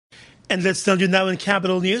And let's tell you now in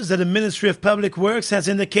Capital News that the Ministry of Public Works has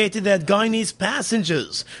indicated that Guyanese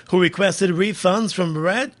passengers who requested refunds from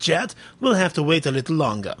Red Jet will have to wait a little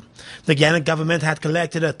longer. The Guyana government had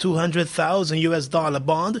collected a $200,000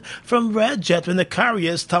 bond from Red Jet when the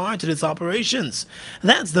carrier started its operations.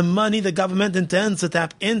 That's the money the government intends to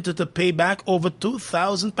tap into to pay back over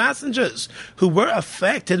 2,000 passengers who were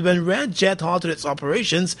affected when Red Jet halted its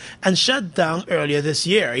operations and shut down earlier this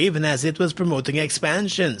year, even as it was promoting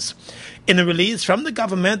expansions. In a release from the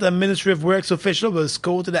government, a Ministry of Works official was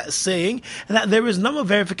quoted as saying that there is no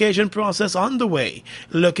verification process underway,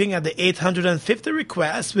 looking at the 850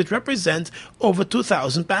 requests which represent over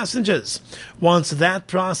 2,000 passengers. Once that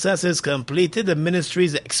process is completed, the ministry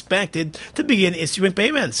is expected to begin issuing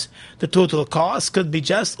payments. The total cost could be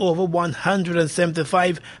just over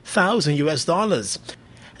 $175,000.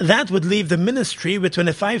 That would leave the ministry with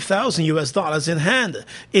 $25,000 in hand.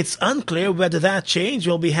 It's unclear whether that change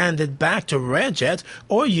will be handed back to Red Jet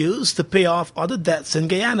or used to pay off other debts in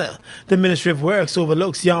Guyana. The Ministry of Works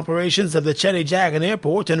overlooks the operations of the Cheddi-Jagan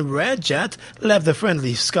Airport, and Red Jet left the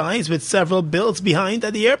friendly skies with several bills behind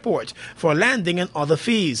at the airport for landing and other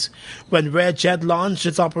fees. When Red Jet launched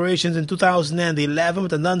its operations in 2011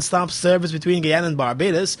 with a non-stop service between Guyana and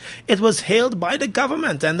Barbados, it was hailed by the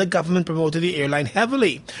government, and the government promoted the airline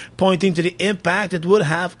heavily, pointing to the impact it would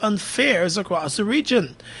have on fares across the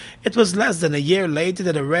region. It was less than a year later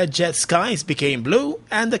that the Red Jet skies became blue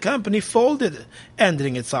and the company folded,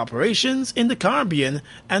 ending its operations in the Caribbean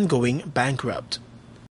and going bankrupt.